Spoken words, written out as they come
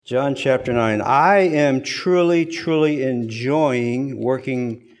John chapter 9. I am truly enjoying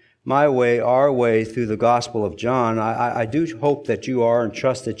working our way through the Gospel of John. I do hope that you are and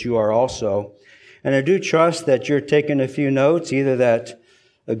trust that you are also. And I do trust that you're taking a few notes, either that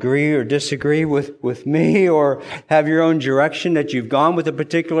agree or disagree with me or have your own direction, that you've gone with a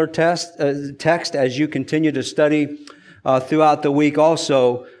particular text as you continue to study throughout the week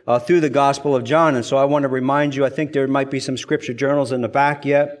also through the Gospel of John. And so I want to remind you, I think there might be some scripture journals in the back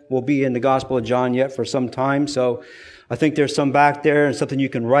yet. We'll be in the Gospel of John yet for some time. So I think there's some back there and something you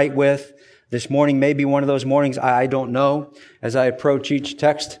can write with. This morning may be one of those mornings. I don't know. As I approach each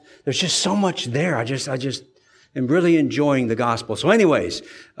text, there's just so much there. I just am really enjoying the Gospel. So anyways,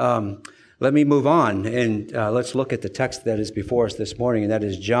 let me move on and let's look at the text that is before us this morning, and that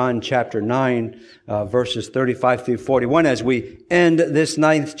is John chapter 9, verses 35 through 41 as we end this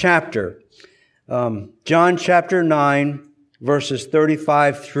 9th chapter. John chapter 9, verses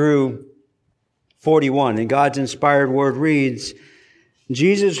 35 through 41. And God's inspired word reads,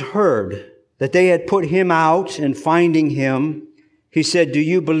 Jesus heard that they had put him out, and finding him, he said, "Do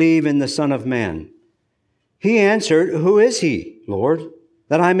you believe in the Son of Man?" He answered, "Who is he, Lord,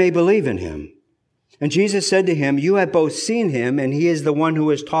 that I may believe in him?" And Jesus said to him, "You have both seen him, and he is the one who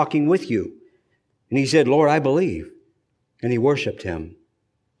is talking with you." And he said, "Lord, I believe." And he worshiped him.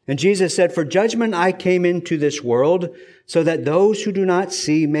 And Jesus said, "For judgment I came into this world, so that those who do not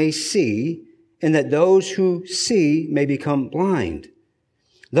see may see, and that those who see may become blind."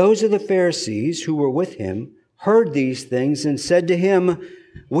 Those of the Pharisees who were with him heard these things and said to him,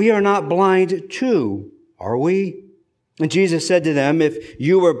 "We are not blind too, are we?" And Jesus said to them, "If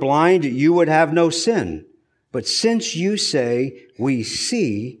you were blind, you would have no sin. But since you say, 'We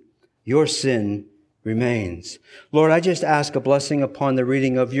see,' your sin remains." Lord, I just ask a blessing upon the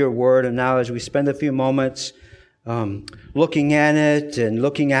reading of your word. And now as we spend a few moments looking at it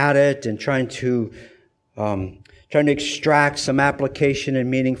and trying to extract some application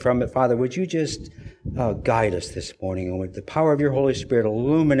and meaning from it, Father, would you just guide us this morning, and with the power of your Holy Spirit,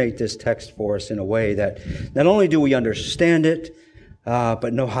 illuminate this text for us in a way that not only do we understand it,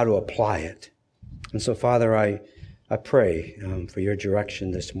 but know how to apply it. And so, Father, I pray for your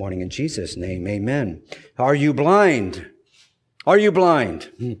direction this morning. In Jesus' name, amen. Are you blind? Are you blind?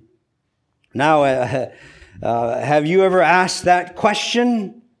 Now, have you ever asked that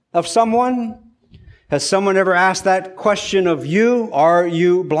question of someone? Has someone ever asked that question of you? Are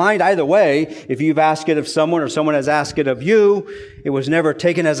you blind? Either way, if you've asked it of someone or someone has asked it of you, it was never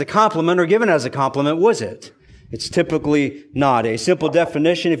taken as a compliment or given as a compliment, was it? It's typically not. A simple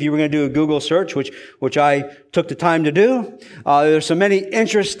definition, if you were going to do a Google search, which I took the time to do, there's so many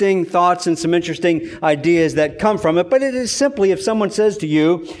interesting thoughts and some interesting ideas that come from it, but it is simply if someone says to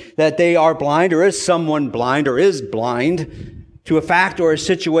you that they are blind, or is someone blind or is blind to a fact or a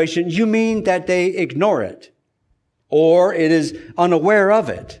situation, you mean that they ignore it, or it is unaware of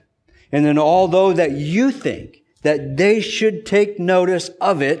it. And then although that you think that they should take notice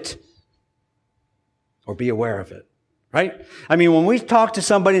of it or be aware of it, right? I mean, when we talk to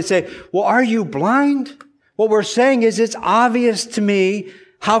somebody and say, "Well, are you blind?" What we're saying is, it's obvious to me.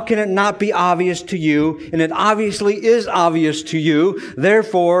 How can it not be obvious to you? And it obviously is obvious to you.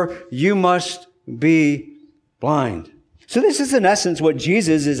 Therefore, you must be blind. So this is in essence what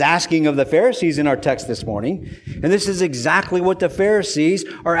Jesus is asking of the Pharisees in our text this morning. And this is exactly what the Pharisees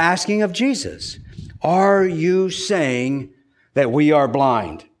are asking of Jesus. Are you saying that we are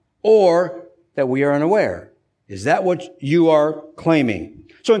blind or that we are unaware? Is that what you are claiming?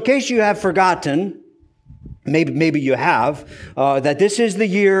 So in case you have forgotten, maybe you have, that this is the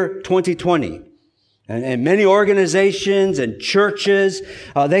year 2020. And many organizations and churches,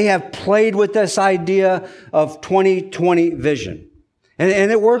 they have played with this idea of 2020 vision.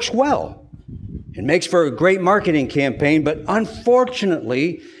 And it works well. It makes for a great marketing campaign, but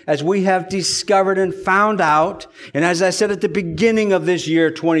unfortunately, as we have discovered and found out, and as I said at the beginning of this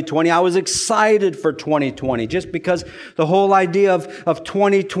year, 2020, I was excited for 2020, just because the whole idea of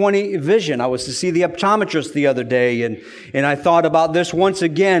 2020 vision. I was to see the optometrist the other day, and I thought about this once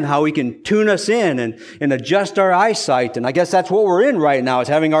again, how he can tune us in and adjust our eyesight. And I guess that's what we're in right now, is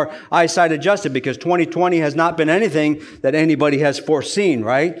having our eyesight adjusted, because 2020 has not been anything that anybody has foreseen,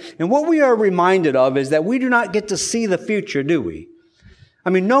 right? And what we are reminded of is that we do not get to see the future, do we?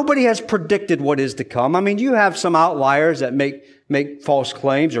 I mean, nobody has predicted what is to come. I mean, you have some outliers that make false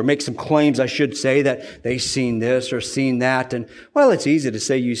claims, or make some claims, I should say, that they've seen this or seen that. And, well, it's easy to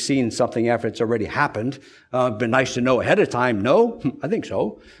say you've seen something after it's already happened. Been nice to know ahead of time. No, I think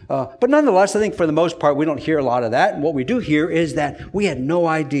so. But nonetheless, I think for the most part, we don't hear a lot of that. And what we do hear is that we had no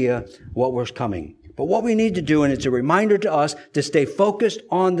idea what was coming. But what we need to do, and it's a reminder to us, to stay focused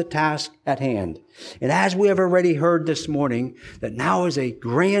on the task at hand. And as we have already heard this morning, that now is a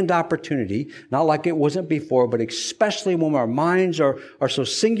grand opportunity, not like it wasn't before, but especially when our minds are so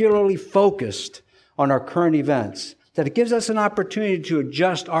singularly focused on our current events, that it gives us an opportunity to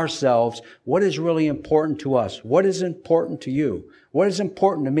adjust ourselves. What is really important to us? What is important to you? What is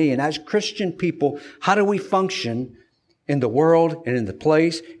important to me? And as Christian people, how do we function in the world and in the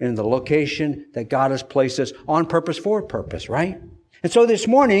place and in the location that God has placed us on purpose for purpose, right? And so this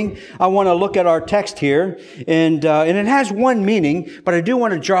morning, I want to look at our text here, and it has one meaning, but I do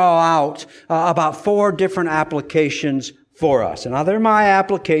want to draw out about 4 different applications for us. And now they're my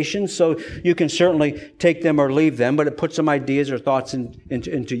applications, so you can certainly take them or leave them, but it puts some ideas or thoughts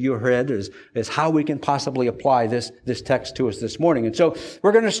into your head as how we can possibly apply this text to us this morning. And so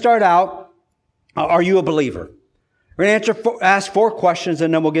we're going to start out, are you a believer? We're going to ask 4 questions,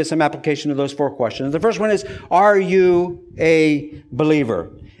 and then we'll get some application to those 4 questions. The first one is, are you a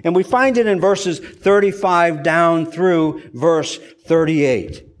believer? And we find it in verses 35 down through verse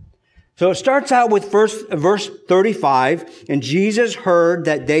 38. So it starts out with verse 35, and Jesus heard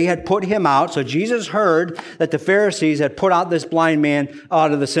that they had put him out. So Jesus heard that the Pharisees had put out this blind man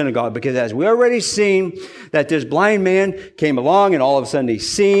out of the synagogue, because as we already seen, that this blind man came along, and all of a sudden he's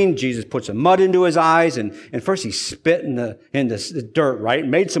seen. Jesus put some mud into his eyes, and first he spit in the dirt, right?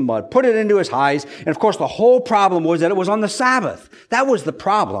 Made some mud, put it into his eyes. And of course, the whole problem was that it was on the Sabbath. That was the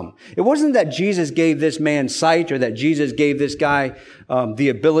problem. It wasn't that Jesus gave this man sight, or that Jesus gave this guy the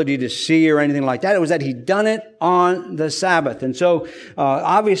ability to see or anything like that. It was that he'd done it on the Sabbath. And so,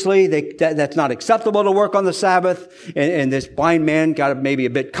 obviously, that's not acceptable to work on the Sabbath. And this blind man got maybe a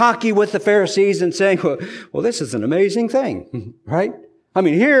bit cocky with the Pharisees and saying, well, this is an amazing thing, right? I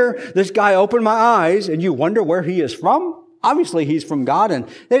mean, here, this guy opened my eyes, and you wonder where he is from? Obviously, he's from God, and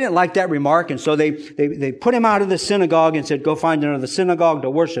they didn't like that remark, and so they put him out of the synagogue and said, go find another synagogue to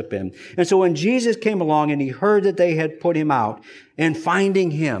worship him. And so when Jesus came along and he heard that they had put him out, and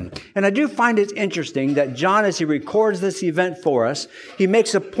finding him. And I do find it interesting that John, as he records this event for us, he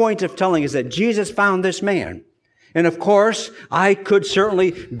makes a point of telling us that Jesus found this man. And of course, I could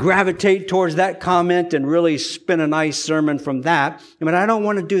certainly gravitate towards that comment and really spin a nice sermon from that. But I don't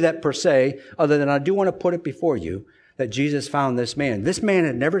want to do that per se, other than I do want to put it before you that Jesus found this man. This man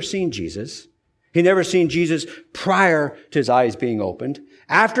had never seen Jesus. He'd never seen Jesus prior to his eyes being opened.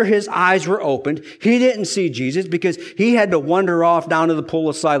 After his eyes were opened, he didn't see Jesus because he had to wander off down to the pool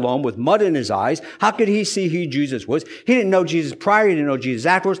of Siloam with mud in his eyes. How could he see who Jesus was? He didn't know Jesus prior. He didn't know Jesus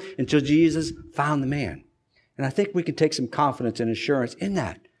afterwards until Jesus found the man. And I think we can take some confidence and assurance in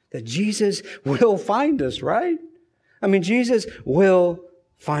that Jesus will find us, right? I mean, Jesus will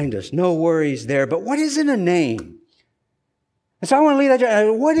find us. No worries there. But what is in a name? And so I want to leave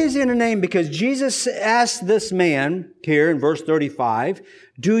that. What is in a name? Because Jesus asked this man here in verse 35,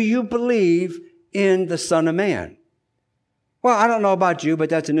 do you believe in the Son of Man? Well, I don't know about you, but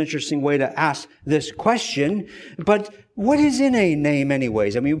that's an interesting way to ask this question. But what is in a name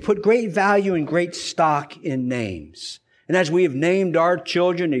anyways? I mean, we put great value and great stock in names. And as we have named our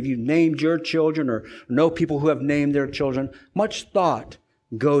children, if you've named your children or know people who have named their children, much thought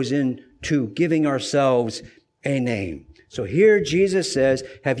goes into giving ourselves a name. So here Jesus says,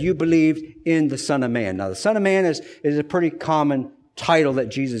 have you believed in the Son of Man? Now, the Son of Man is a pretty common title that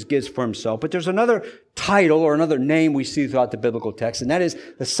Jesus gives for himself. But there's another title or another name we see throughout the biblical text, and that is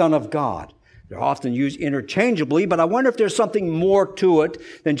the Son of God. They're often used interchangeably, but I wonder if there's something more to it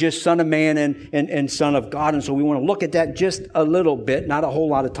than just Son of Man and Son of God. And so we want to look at that just a little bit. Not a whole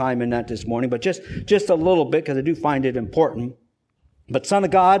lot of time in that this morning, but just a little bit, because I do find it important. But Son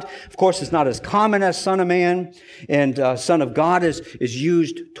of God, of course, is not as common as Son of Man. And Son of God is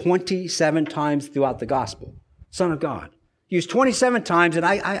used 27 times throughout the gospel. Son of God. Used 27 times, and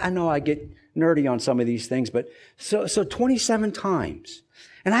I know I get nerdy on some of these things, but so 27 times.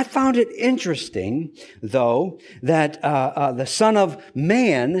 And I found it interesting, though, that the Son of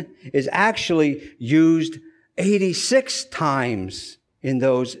Man is actually used 86 times in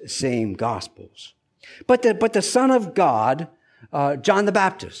those same Gospels. But the Son of God, John the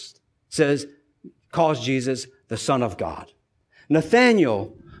Baptist calls Jesus the Son of God.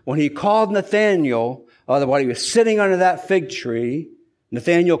 Nathanael, when he called Nathanael, while he was sitting under that fig tree,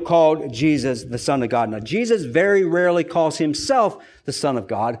 Nathanael called Jesus the Son of God. Now, Jesus very rarely calls himself the Son of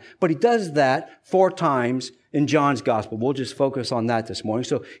God, but he does that 4 times in John's Gospel. We'll just focus on that this morning.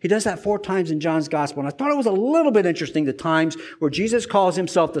 So he does that 4 times in John's Gospel. And I thought it was a little bit interesting, the times where Jesus calls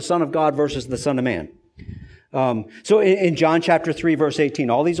himself the Son of God versus the Son of Man. So in John chapter 3, verse 18,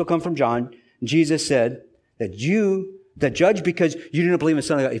 all these will come from John. Jesus said that you That judge because you didn't believe in the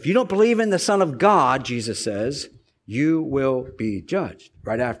Son of God. If you don't believe in the Son of God, Jesus says, you will be judged.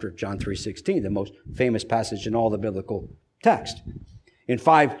 Right after John 3:16, the most famous passage in all the biblical text. In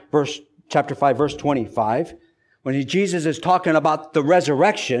chapter 5, verse 25, when Jesus is talking about the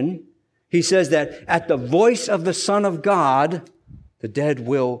resurrection, he says that at the voice of the Son of God, the dead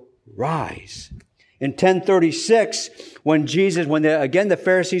will rise. In 10:36, when the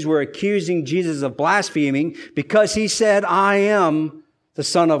Pharisees were accusing Jesus of blaspheming because he said, I am the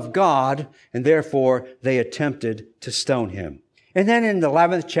Son of God, and therefore they attempted to stone him. And then in the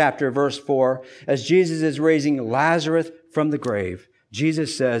 11th chapter, verse 4, as Jesus is raising Lazarus from the grave,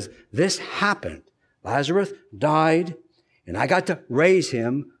 Jesus says, this happened. Lazarus died, and I got to raise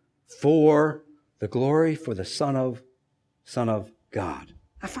him for the glory, for the Son of God.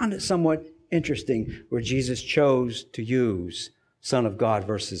 I found it somewhat interesting where Jesus chose to use Son of God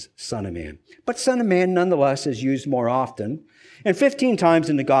versus Son of Man. But Son of Man, nonetheless, is used more often. And 15 times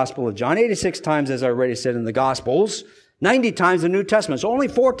in the Gospel of John, 86 times, as I already said, in the Gospels, 90 times in the New Testament. So only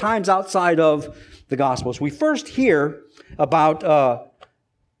 4 times outside of the Gospels. We first hear about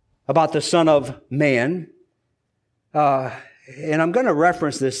the Son of Man. And I'm going to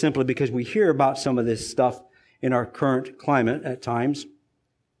reference this simply because we hear about some of this stuff in our current climate at times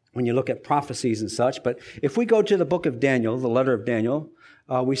when you look at prophecies and such. But if we go to the book of Daniel, the letter of Daniel,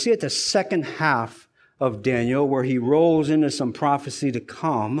 we see at the second half of Daniel where he rolls into some prophecy to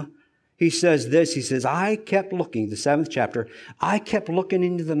come. He says this, he says, I kept looking, the 7th chapter, I kept looking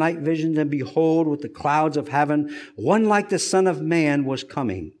into the night visions, and behold, with the clouds of heaven, one like the Son of Man was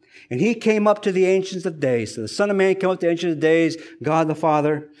coming. And he came up to the Ancient of Days. So the Son of Man came up to the Ancient of Days, God the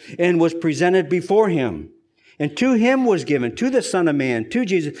Father, and was presented before him. And to him was given, to the Son of Man, to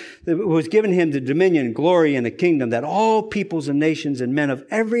Jesus, was given him the dominion, glory, and the kingdom, that all peoples and nations and men of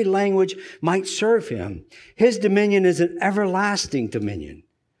every language might serve him. His dominion is an everlasting dominion,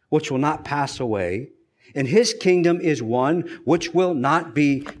 which will not pass away. And his kingdom is one which will not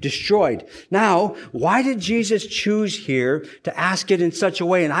be destroyed. Now, why did Jesus choose here to ask it in such a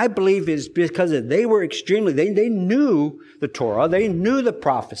way? And I believe it's because they were they knew the Torah, they knew the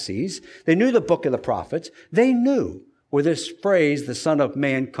prophecies, they knew the book of the prophets, they knew where this phrase, the Son of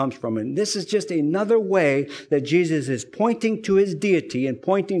Man, comes from. And this is just another way that Jesus is pointing to his deity and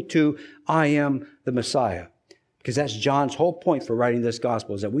pointing to, I am the Messiah. Because that's John's whole point for writing this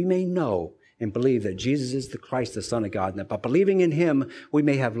gospel, is that we may know and believe that Jesus is the Christ, the Son of God, and that by believing in him, we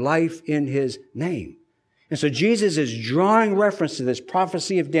may have life in his name. And so Jesus is drawing reference to this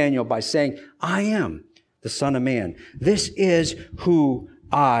prophecy of Daniel by saying, I am the Son of Man. This is who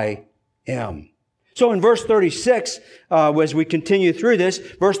I am. So in verse 36, as we continue through this,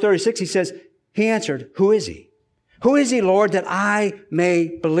 verse 36, he says, he answered, who is he? Who is he, Lord, that I may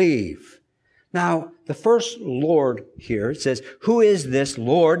believe? Now, the first Lord here, it says, who is this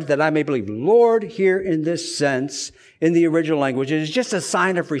Lord that I may believe? Lord here in this sense, in the original language, is just a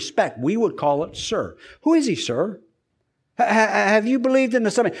sign of respect. We would call it sir. Who is he, sir? Have you believed in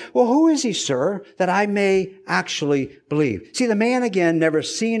the Son of Man? Well, who is he, sir, that I may actually believe? See, the man, again, never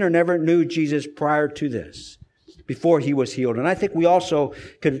seen or never knew Jesus prior to this, before he was healed. And I think we also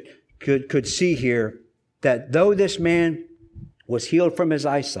could see here that though this man was healed from his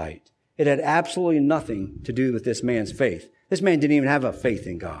eyesight, it had absolutely nothing to do with this man's faith. This man didn't even have a faith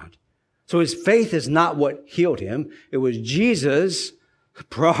in God. So his faith is not what healed him. It was Jesus'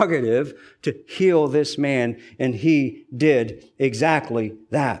 prerogative to heal this man, and he did exactly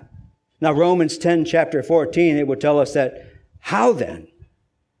that. Now, Romans 10, chapter 14, it would tell us that, how then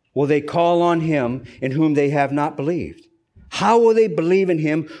will they call on him in whom they have not believed? How will they believe in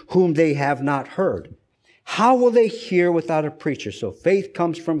him whom they have not heard? How will they hear without a preacher? So faith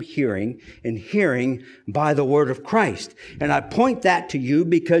comes from hearing, and hearing by the word of Christ. And I point that to you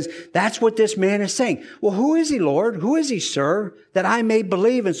because that's what this man is saying. Well, who is he, Lord? Who is he, sir, that I may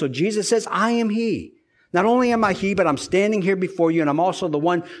believe? And so Jesus says, I am he. Not only am I he, but I'm standing here before you, and I'm also the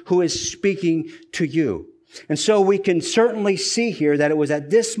one who is speaking to you. And so we can certainly see here that it was at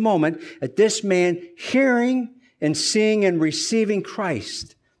this moment, at this man hearing and seeing and receiving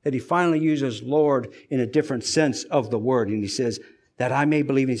Christ, that he finally uses Lord in a different sense of the word. And he says, that I may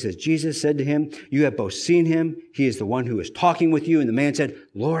believe. And he says, Jesus said to him, you have both seen him. He is the one who is talking with you. And the man said,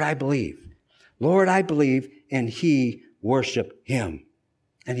 Lord, I believe. Lord, I believe. And he worshiped him.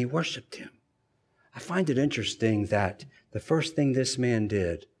 And he worshiped him. I find it interesting that the first thing this man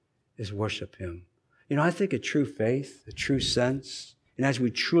did is worship him. You know, I think a true faith, a true sense, and as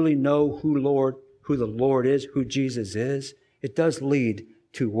we truly know who the Lord is, who Jesus is, it does lead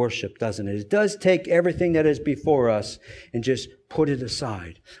to worship, doesn't it? It does take everything that is before us and just put it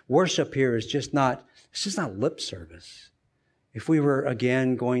aside. Worship here is just not lip service. if we were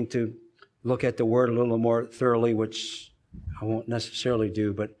again going to look at the word a little more thoroughly, which I won't necessarily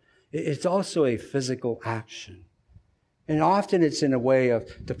do, but it's also a physical action. And often it's in a way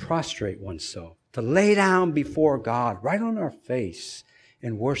of to prostrate oneself, to lay down before God, right on our face,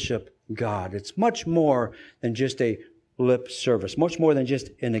 and worship God. It's much more than just a lip service, much more than just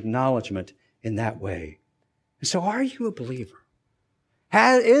an acknowledgement in that way. And so are you a believer?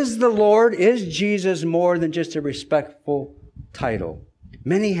 Is Jesus more than just a respectful title?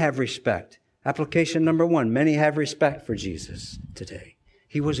 Many have respect. Application number 1, many have respect for Jesus today.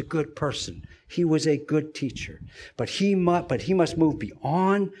 He was a good person. He was a good teacher. But he must move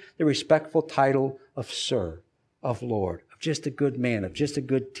beyond the respectful title of Sir, of Lord, of just a good man, of just a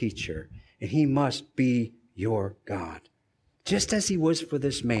good teacher. And he must be your God. Just as he was for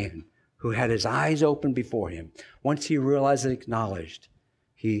this man who had his eyes open before him. Once he realized and acknowledged,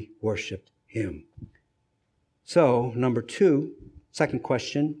 he worshiped him. So, number 2, second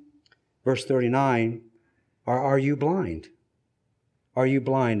question, verse 39, are you blind? Are you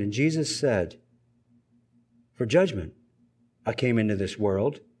blind? And Jesus said, for judgment I came into this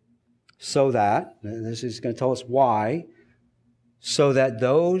world, so that, and this is going to tell us why, so that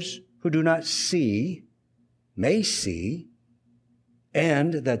those who do not see may see,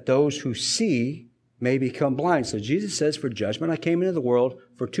 and that those who see may become blind. So Jesus says, for judgment I came into the world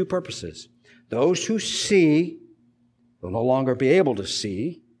for 2 purposes. Those who see will no longer be able to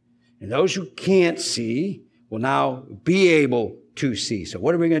see, and those who can't see will now be able to see. So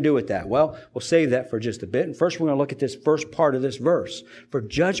what are we going to do with that? Well, we'll save that for just a bit. And first we're going to look at this first part of this verse. For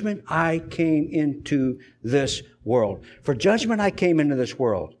judgment I came into this world. For judgment I came into this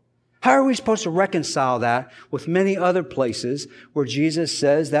world. How are we supposed to reconcile that with many other places where Jesus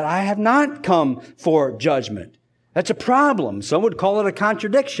says that I have not come for judgment? That's a problem. Some would call it a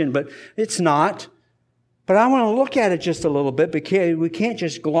contradiction, but it's not. But I want to look at it just a little bit because we can't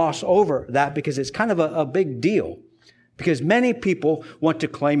just gloss over that because it's kind of a big deal. Because many people want to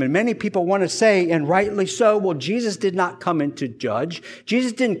claim and many people want to say, and rightly so, well, Jesus did not come in to judge.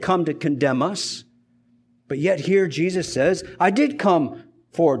 Jesus didn't come to condemn us. But yet here Jesus says, I did come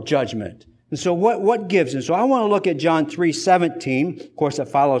for judgment. And so what gives? And so I want to look at John 3:17. Of course, that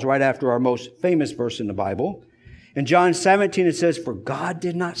follows right after our most famous verse in the Bible. In John 17, it says, for God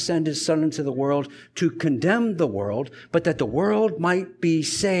did not send his Son into the world to condemn the world, but that the world might be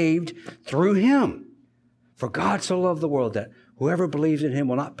saved through him. For God so loved the world that whoever believes in him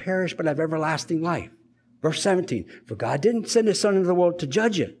will not perish but have everlasting life. Verse 17, for God didn't send his Son into the world to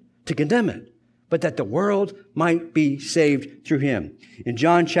judge it, to condemn it, but that the world might be saved through him. In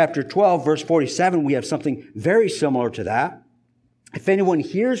John chapter 12, verse 47, we have something very similar to that. If anyone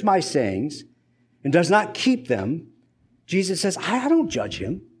hears my sayings and does not keep them, Jesus says, I don't judge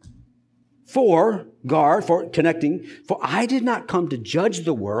him. For I did not come to judge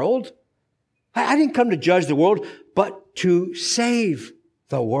the world. I didn't come to judge the world, but to save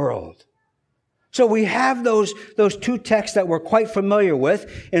the world. So we have those 2 texts that we're quite familiar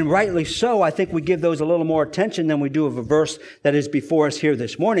with, and rightly so. I think we give those a little more attention than we do of a verse that is before us here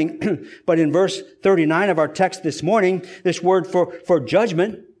this morning. But in verse 39 of our text this morning, this word for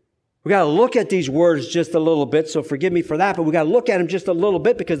judgment, we got to look at these words just a little bit, so forgive me for that, but we got to look at them just a little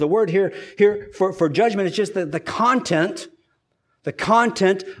bit because the word here for judgment is just the content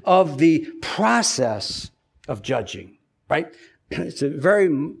of the process of judging, right? It's a very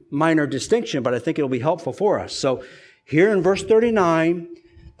minor distinction, but I think it'll be helpful for us. So here in verse 39,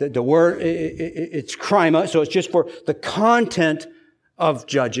 the word, it's krima, so it's just for the content of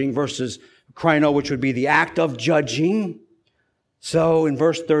judging versus krino, which would be the act of judging. So in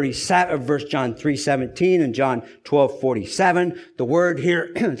verse John 3:17 and John 12:47, the word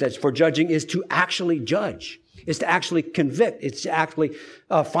here that's for judging is to actually judge. It's to actually convict. It's to actually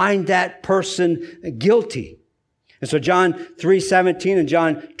find that person guilty. And so John 3:17 and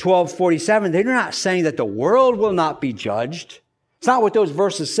John 12:47, they're not saying that the world will not be judged. It's not what those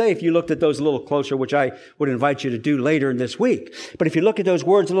verses say if you looked at those a little closer, which I would invite you to do later in this week. But if you look at those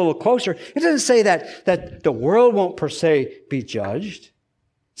words a little closer, it doesn't say that the world won't per se be judged.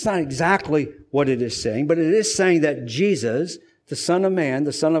 It's not exactly what it is saying, but it is saying that Jesus, the Son of Man,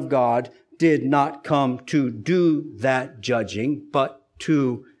 the Son of God, did not come to do that judging, but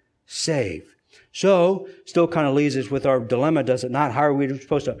to save. So, still kind of leaves us with our dilemma, does it not? How are we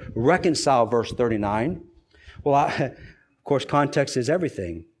supposed to reconcile verse 39? Well, of course, context is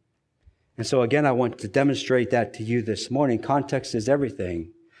everything. And so again, I want to demonstrate that to you this morning. Context is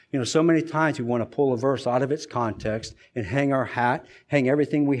everything. You know, so many times we want to pull a verse out of its context and hang our hat, hang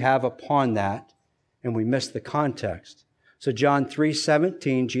everything we have upon that, and we miss the context. So John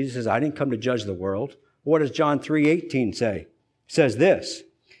 3:17, Jesus says, I didn't come to judge the world. What does John 3:18 say? says this,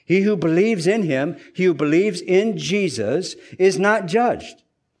 he who believes in him, he who believes in Jesus, is not judged.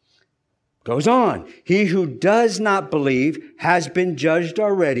 Goes on, he who does not believe has been judged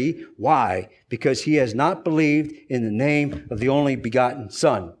already. Why? Because he has not believed in the name of the only begotten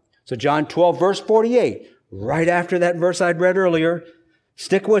Son. So John 12, verse 48, right after that verse I'd read earlier,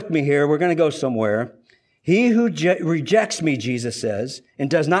 stick with me here, we're going to go somewhere. He who rejects me, Jesus says, and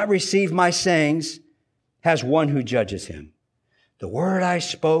does not receive my sayings, has one who judges him. The word I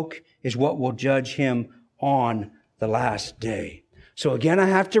spoke is what will judge him on the last day. So again, I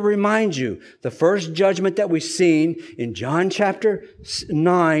have to remind you, the first judgment that we've seen in John chapter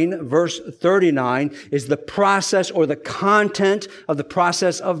 9, verse 39, is the process or the content of the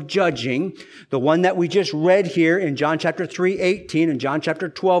process of judging. The one that we just read here in John chapter 3, 18, and John chapter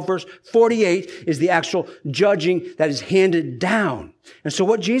 12, verse 48, is the actual judging that is handed down. And so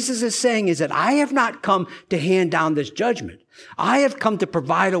what Jesus is saying is that I have not come to hand down this judgment. I have come to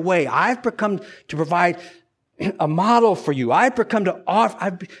provide a way. I've come to provide a model for you. I've come to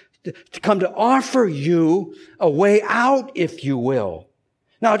offer you a way out, if you will.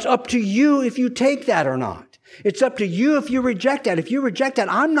 Now, it's up to you if you take that or not. It's up to you if you reject that. If you reject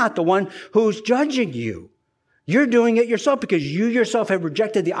that, I'm not the one who's judging you. You're doing it yourself because you yourself have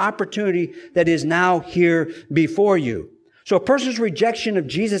rejected the opportunity that is now here before you. So a person's rejection of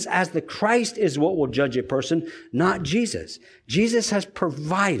Jesus as the Christ is what will judge a person, not Jesus. Jesus has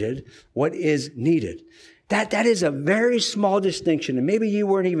provided what is needed. That is a very small distinction, and maybe you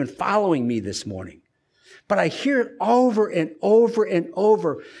weren't even following me this morning. But I hear it over and over and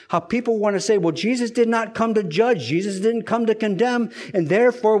over how people want to say, well, Jesus did not come to judge. Jesus didn't come to condemn. And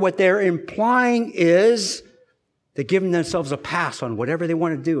therefore, what they're implying is they're giving themselves a pass on whatever they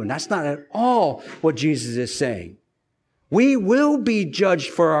want to do. And that's not at all what Jesus is saying. We will be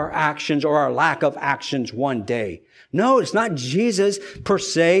judged for our actions or our lack of actions one day. No, it's not Jesus per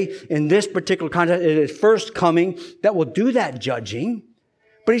se in this particular context, it is first coming that will do that judging,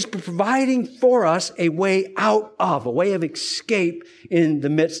 but he's providing for us a way out of, a way of escape in the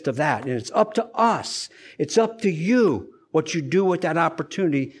midst of that. And it's up to us. It's up to you what you do with that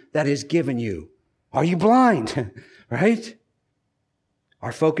opportunity that is given you. Are you blind? Right?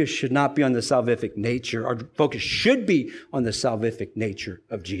 Our focus should not be on the salvific nature. Our focus should be on the salvific nature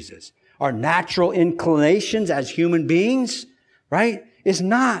of Jesus. Our natural inclinations as human beings, right, is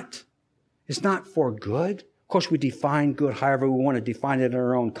not for good. Of course, we define good however we want to define it in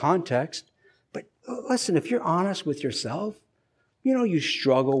our own context. But listen, if you're honest with yourself, you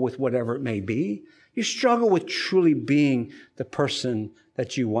struggle with whatever it may be. You struggle with truly being the person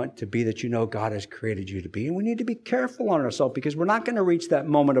that you want to be, that you know God has created you to be. And we need to be careful on ourselves because we're not going to reach that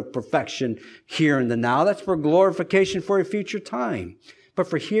moment of perfection here and the now. That's for glorification for a future time. But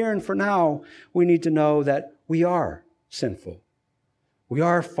for here and for now, we need to know that we are sinful. We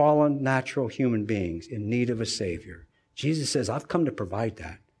are fallen, natural human beings in need of a Savior. Jesus says, I've come to provide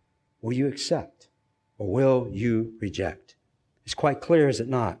that. Will you accept or will you reject? It's quite clear, is it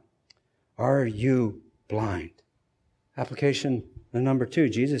not? Are you blind? Application number 2,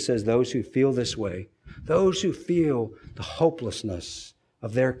 Jesus says those who feel this way, those who feel the hopelessness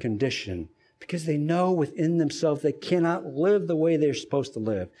of their condition, because they know within themselves they cannot live the way they're supposed to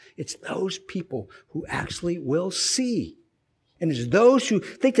live. It's those people who actually will see. And it's those who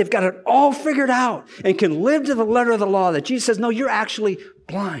think they've got it all figured out and can live to the letter of the law that Jesus says, no, you're actually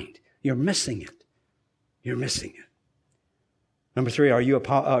blind. You're missing it. You're missing it. Number 3, are you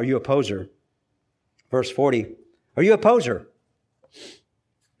a poser? Verse 40, are you a poser?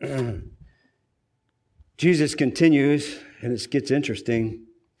 Jesus continues, and it gets interesting.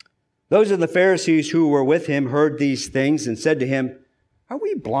 Those of the Pharisees who were with him heard these things and said to him, are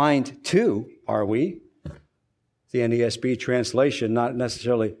we blind too, are we? The NESB translation, not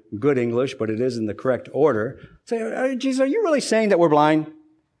necessarily good English, but it is in the correct order. Say, Jesus, are you really saying that we're blind?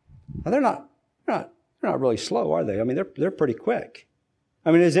 Well, they're not really slow, are they? I mean, they're pretty quick.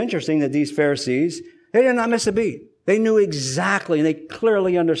 I mean, it's interesting that these Pharisees, they did not miss a beat. They knew exactly, and they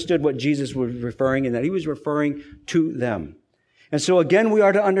clearly understood what Jesus was referring, and that he was referring to them. And so again, we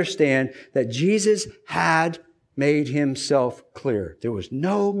are to understand that Jesus had made himself clear. There was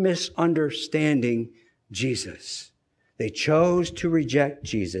no misunderstanding Jesus. They chose to reject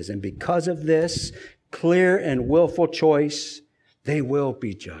Jesus. And because of this clear and willful choice, they will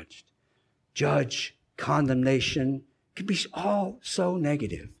be judged. Judge, condemnation can be all so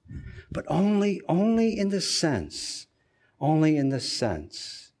negative, but only in the sense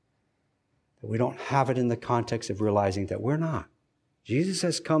that we don't have it in the context of realizing that we're not. Jesus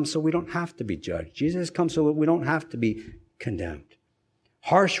has come so we don't have to be judged. Jesus has come so that we don't have to be condemned.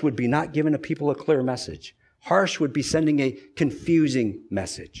 Harsh would be not giving a people a clear message. Harsh would be sending a confusing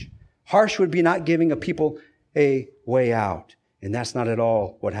message. Harsh would be not giving a people a way out. And that's not at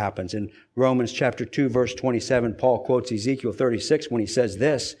all what happens. In Romans chapter 2, verse 27, Paul quotes Ezekiel 36 when he says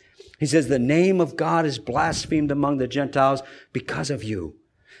this. He says, the name of God is blasphemed among the Gentiles because of you.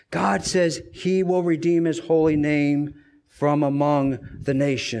 God says he will redeem his holy name from among the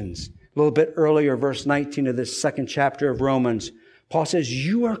nations. A little bit earlier, verse 19 of this second chapter of Romans, Paul says,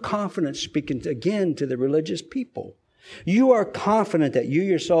 you are confident, speaking again to the religious people. You are confident that you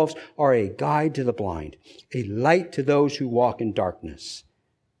yourselves are a guide to the blind, a light to those who walk in darkness.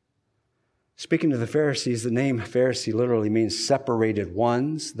 Speaking to the Pharisees, the name Pharisee literally means separated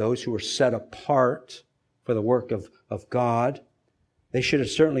ones, those who are set apart for the work of God. They should have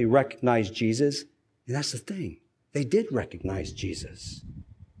certainly recognized Jesus. And that's the thing. They did recognize Jesus.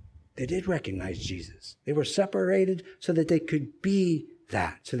 They did recognize Jesus. They were separated so that they could be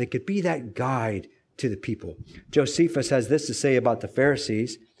that, so they could be that guide to the people. Josephus has this to say about the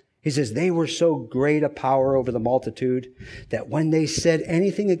Pharisees. He says, they were so great a power over the multitude that when they said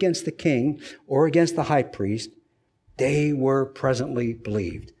anything against the king or against the high priest, they were presently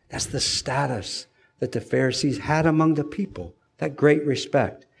believed. That's the status that the Pharisees had among the people, that great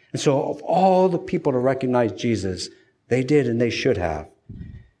respect. And so of all the people to recognize Jesus, they did and they should have.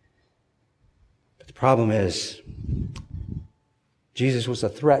 But the problem is, Jesus was a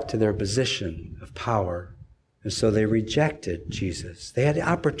threat to their position of power. And so they rejected Jesus. They had the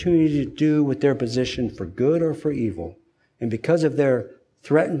opportunity to do with their position for good or for evil. And because of their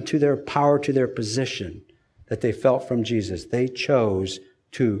threat to their power, to their position that they felt from Jesus, they chose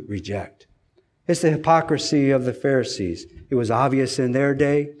to reject. It's the hypocrisy of the Pharisees. It was obvious in their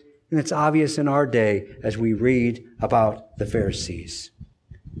day, and it's obvious in our day as we read about the Pharisees.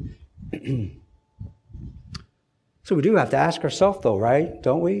 So we do have to ask ourselves though, right?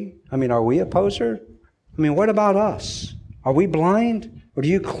 Don't we? I mean, are we a poser? I mean, what about us? Are we blind? Or do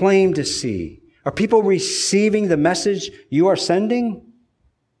you claim to see? Are people receiving the message you are sending?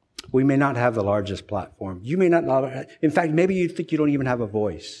 We may not have the largest platform. You may not, in fact, maybe you think you don't even have a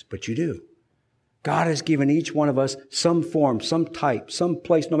voice, but you do. God has given each one of us some form, some type, some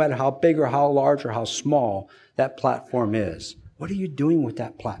place, no matter how big or how large or how small that platform is. What are you doing with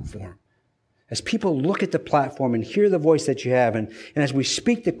that platform? As people look at the platform and hear the voice that you have, and as we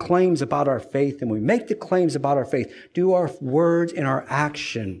speak the claims about our faith and we make the claims about our faith, do our words and our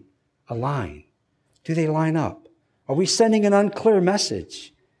action align? Do they line up? Are we sending an unclear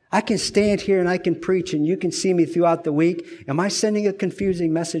message? I can stand here and I can preach and you can see me throughout the week. Am I sending a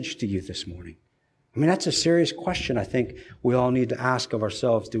confusing message to you this morning? I mean, that's a serious question I think we all need to ask of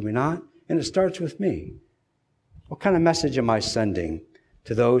ourselves, do we not? And it starts with me. What kind of message am I sending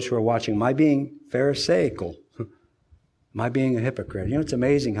to those who are watching? Am I being pharisaical? Am I being a hypocrite? You know, it's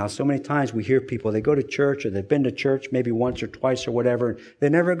amazing how so many times we hear people, they go to church or they've been to church maybe once or twice or whatever, and they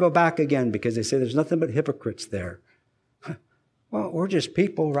never go back again because they say there's nothing but hypocrites there. Well, we're just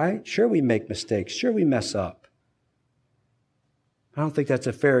people, right? Sure, we make mistakes. Sure, we mess up. I don't think that's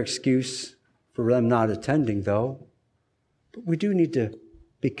a fair excuse for them not attending, though. But we do need to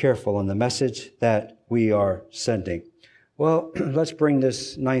be careful in the message that we are sending. Well, let's bring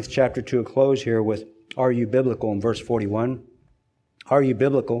this 9th chapter to a close here with, are you biblical? In verse 41. Are you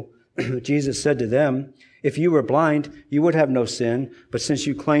biblical? Jesus said to them, if you were blind, you would have no sin, but since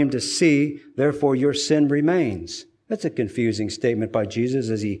you claim to see, therefore your sin remains. That's a confusing statement by Jesus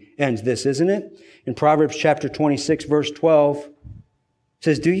as he ends this, isn't it? In Proverbs chapter 26, verse 12, it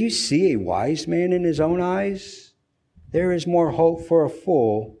says, do you see a wise man in his own eyes? There is more hope for a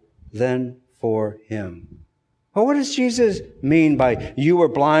fool than for him. Well, what does Jesus mean by you were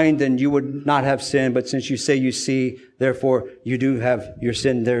blind and you would not have sin, but since you say you see, therefore you do have your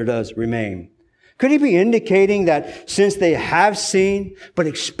sin there does remain? Could he be indicating that since they have seen, but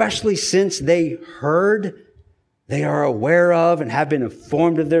especially since they heard, they are aware of and have been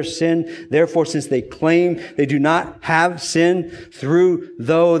informed of their sin. Therefore, since they claim they do not have sin,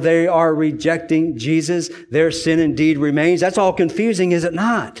 though they are rejecting Jesus, their sin indeed remains. That's all confusing, is it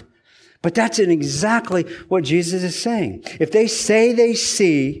not? But that's exactly what Jesus is saying. If they say they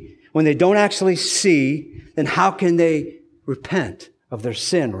see when they don't actually see, then how can they repent of their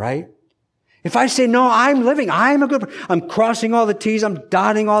sin, right? If I say, no, I'm a good person. I'm crossing all the T's, I'm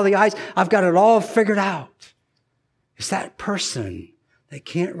dotting all the I's, I've got it all figured out. It's that person that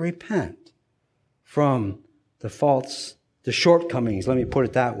can't repent from the shortcomings, let me put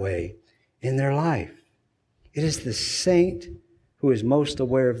it that way, in their life. It is the saint who is most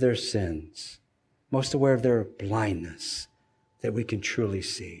aware of their sins, most aware of their blindness, that we can truly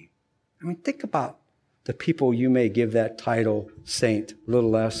see. I mean, think about the people you may give that title, saint,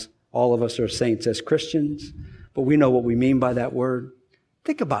 little s, All of us are saints as Christians, but we know what we mean by that word.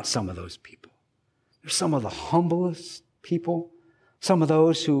 Think about some of those people. They're some of the humblest people, some of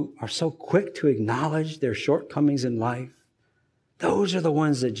those who are so quick to acknowledge their shortcomings in life. Those are the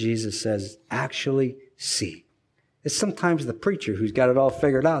ones that Jesus says, actually see. It's sometimes the preacher who's got it all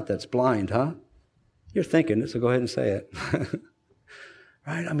figured out that's blind, huh? You're thinking it, so go ahead and say it.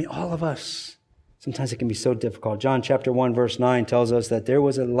 Right? I mean, all of us. Sometimes it can be so difficult. John chapter 1, verse 9 tells us that there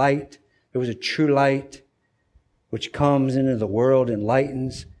was a light, there was a true light, which comes into the world and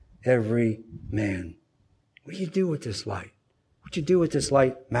lightens every man. What do you do with this light? What you do with this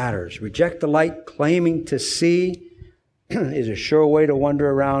light matters. Reject the light, claiming to see is a sure way to wander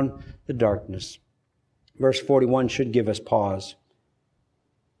around the darkness. Verse 41 should give us pause.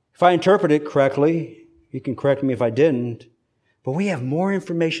 If I interpret it correctly, you can correct me if I didn't, but we have more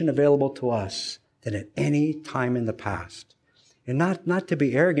information available to us than at any time in the past. And not to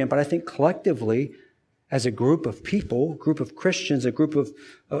be arrogant, but I think collectively, as a group of people, a group of Christians, a group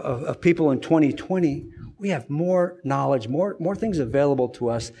of people in 2020, we have more knowledge, more things available to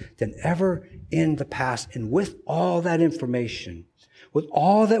us than ever in the past. And with all that information, with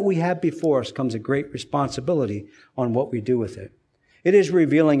all that we have before us, comes a great responsibility on what we do with it. It is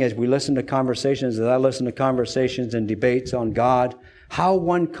revealing as we listen to conversations, as I listen to conversations and debates on God, how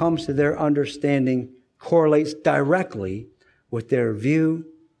one comes to their understanding correlates directly with their view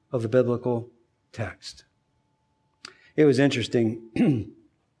of the biblical text. It was interesting.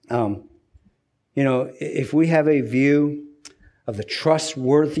 If we have a view of the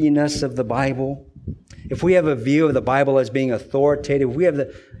trustworthiness of the Bible, if we have a view of the Bible as being authoritative, if we have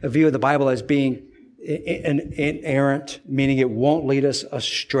a view of the Bible as being inerrant, meaning it won't lead us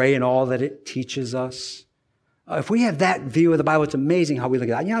astray in all that it teaches us. If we have that view of the Bible, it's amazing how we look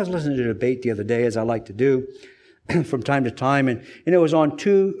at it. I was listening to a debate the other day, as I like to do from time to time, and it was on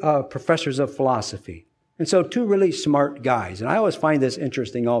two professors of philosophy. And so two really smart guys. And I always find this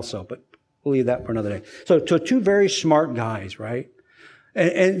interesting also, but we'll leave that for another day. So two very smart guys, right?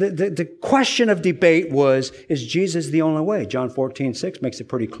 And the question of debate was, is Jesus the only way? John 14:6 makes it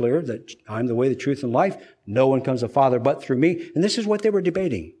pretty clear that I'm the way, the truth, and life. No one comes to the Father but through me. And this is what they were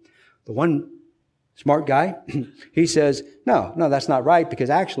debating. The one smart guy, he says, no, that's not right, because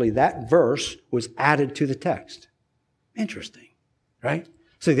actually that verse was added to the text. Interesting, right?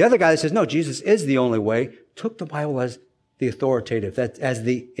 So the other guy that says, no, Jesus is the only way, took the Bible as the authoritative, as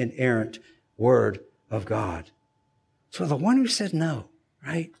the inerrant Word of God. So the one who said no,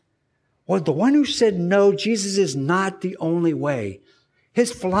 right? Well, the one who said no, Jesus is not the only way.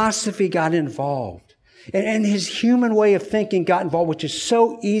 His philosophy got involved. And his human way of thinking got involved, which is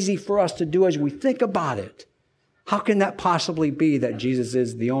so easy for us to do as we think about it. How can that possibly be that Jesus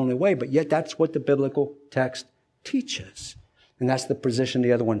is the only way? But yet that's what the biblical text teaches. And that's the position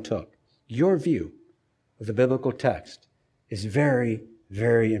the other one took. Your view of the biblical text is very,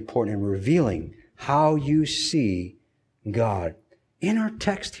 very important in revealing how you see God. In our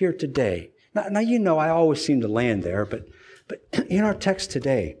text here today, now I always seem to land there, but in our text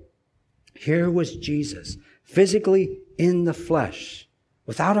today, here was Jesus, physically in the flesh,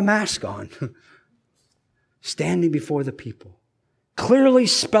 without a mask on, standing before the people, clearly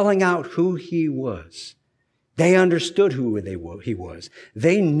spelling out who he was. They understood who he was.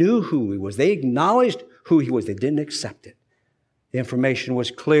 They knew who he was. They acknowledged who he was. They didn't accept it. The information was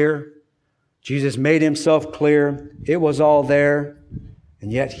clear. Jesus made himself clear. It was all there.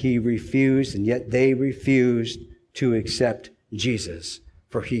 And yet he refused, and yet they refused to accept Jesus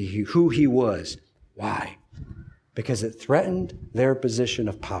for who he was. Why? Because it threatened their position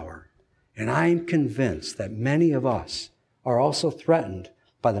of power. And I'm convinced that many of us are also threatened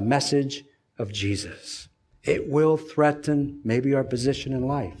by the message of Jesus. It will threaten maybe our position in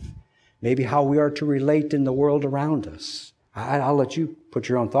life, maybe how we are to relate in the world around us. I'll let you put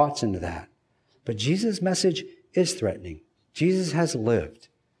your own thoughts into that. But Jesus' message is threatening. Jesus has lived.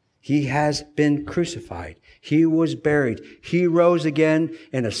 He has been crucified. He was buried. He rose again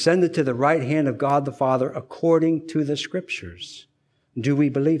and ascended to the right hand of God the Father according to the Scriptures. Do we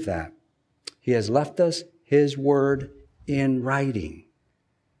believe that? He has left us His Word in writing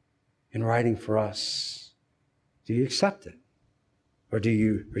for us. Do you accept it? Or do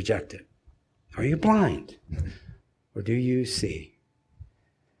you reject it? Are you blind? Or do you see?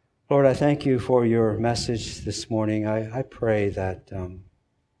 Lord, I thank you for your message this morning. I pray that,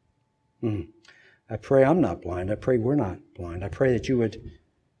 I pray I'm not blind. I pray we're not blind. I pray that you would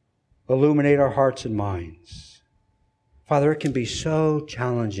illuminate our hearts and minds. Father, it can be so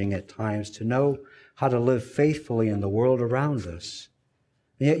challenging at times to know how to live faithfully in the world around us.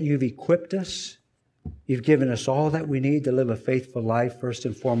 And yet you've equipped us You've given us all that we need to live a faithful life, first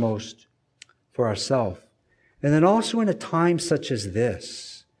and foremost for ourselves. And then also in a time such as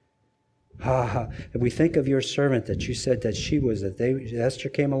this. If we think of your servant that you said that Esther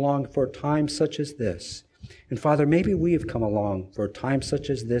came along for a time such as this. And Father, maybe we have come along for a time such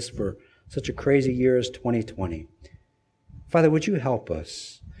as this, for such a crazy year as 2020. Father, would you help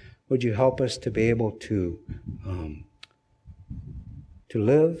us? Would you help us to be able to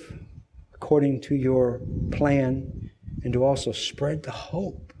live according to your plan, and to also spread the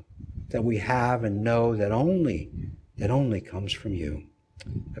hope that we have and know that only comes from you.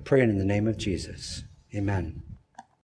 I pray in the name of Jesus. Amen.